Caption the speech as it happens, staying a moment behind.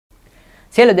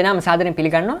සියලු දෙනාම සාදරයෙන්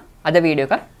පිළිගන්නවා අද වීඩියෝ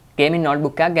එක ගේමින්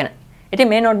නෝට්බුක් එකක් ගැන. ඉතින්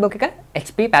මේ නෝට්බුක් එක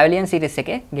XP Pavilion series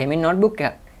එකේ ගේමින් නෝට්බුක්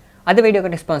එකක්. අද වීඩියෝ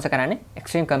එකට ස්පොන්සර් කරන්නේ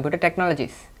Extreme Computer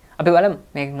Technologies. අපි බලමු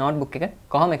මේ නෝට්බුක් එක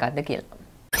කොහොම එකක්ද කියලා.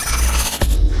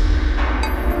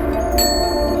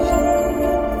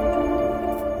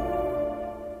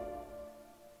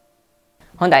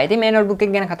 හොඳයි. ඉතින් මේ නෝට්බුක්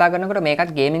එක ගැන කතා කරනකොට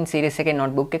මේකත් ගේමින් සීරීස් එකේ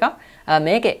නෝට්බුක් එකක්.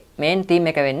 මේකේ මේන්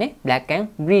තීම් එක වෙන්නේ black and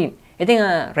green. ඉතින්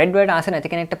රෙඩ් වලට ආස නැති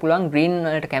කෙනෙක්ට පුළුවන් green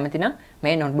වලට කැමති නම්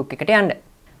මේ නෝට්බුක් එකට යන්න.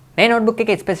 මේ නෝට්බුක්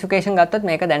එකේ ස්පෙસિෆිකේෂන් ගත්තොත්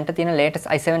මේක දැනට තියෙන latest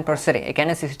i7 processor එක. ඒ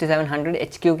කියන්නේ 6700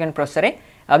 HQ කියන processor එක.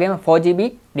 ඒ වගේම 4GB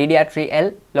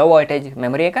DDR3L low voltage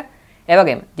memory එක. ඒ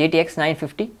වගේම GTX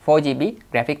 950 4GB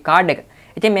graphic card එක.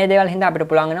 ඉතින් මේ දේවල් හින්දා අපිට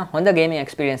පුළුවන් වෙන හොඳ gaming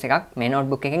experience එකක් මේ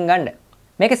නෝට්බුක් එකෙන් ගන්න.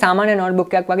 මේකේ සාමාන්‍ය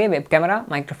නෝට්බුක් එකක් වගේ web camera,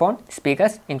 microphone,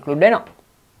 speakers include වෙනවා.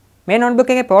 මේ නෝට්බුක්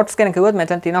එකේ ports ගැන කිව්වොත්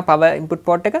මෙතන තියෙනවා power input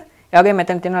port එක. ඒ වගේම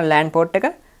මෙතන තියෙනවා LAN port එක.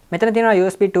 මෙතන තියෙනවා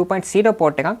USB 2.0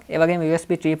 port එකක්. ඒ වගේම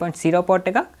USB 3.0 port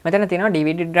එකක්. මෙතන තියෙනවා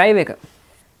DVD drive එක.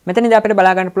 මෙතනදී අපිට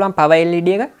බලා ගන්න පුළුවන් power LED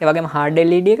එක, ඒ වගේම hard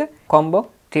LED එක, combo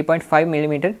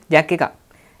 3.5mm jack එකක්.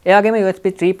 ඒ වගේම USB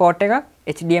 3 port එකක්,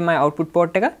 HDMI output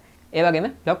port එක, ඒ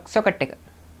වගේම lock socket එක.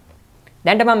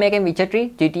 දැන්ට මම මේකෙන් Witcher 3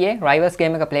 GTA Rivals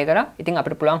game එක play කරා. ඉතින්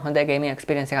අපිට පුළුවන් හොඳ gaming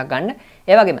experience එකක් ගන්න.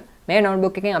 ඒ වගේම මේ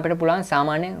notebook එකෙන් අපිට පුළුවන්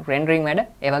සාමාන්‍ය rendering වැඩ,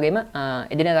 ඒ වගේම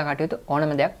එදිනෙදා කටයුතු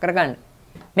ඕනම දෙයක් කරගන්න.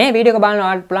 මේ වීඩියෝ එක බලන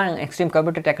ඔයාලට පුළුවන් Extreme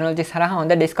Computer Technologies හරහා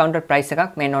හොඳ discounted price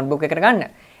එකක් මේ notebook එකට ගන්න.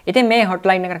 ඉතින් මේ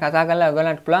hotline එකට කතා කරලා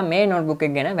ඔයගොල්ලන්ට පුළුවන් මේ notebook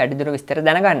එක ගැන වැඩිදුර විස්තර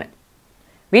දැනගන්න.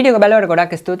 වීඩියෝ එක බලනකොට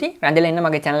ගොඩක් ස්තුතියි. රැඳිලා ඉන්න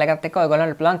මගේ channel එකත් එක්ක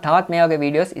ඔයගොල්ලන්ට පුළුවන් තවත් මේ වගේ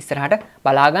videos ඉස්සරහට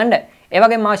බලා ගන්න. ඒ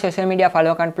වගේම මාව social media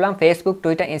follow කරන්න පුළුවන් Facebook,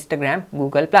 Twitter, Instagram,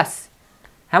 Google+.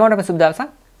 හැමෝටම සුබ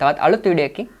දවසක්. තවත් අලුත් වීඩියෝ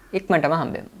එකකින් ඉක්මනටම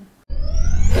හම්බෙමු.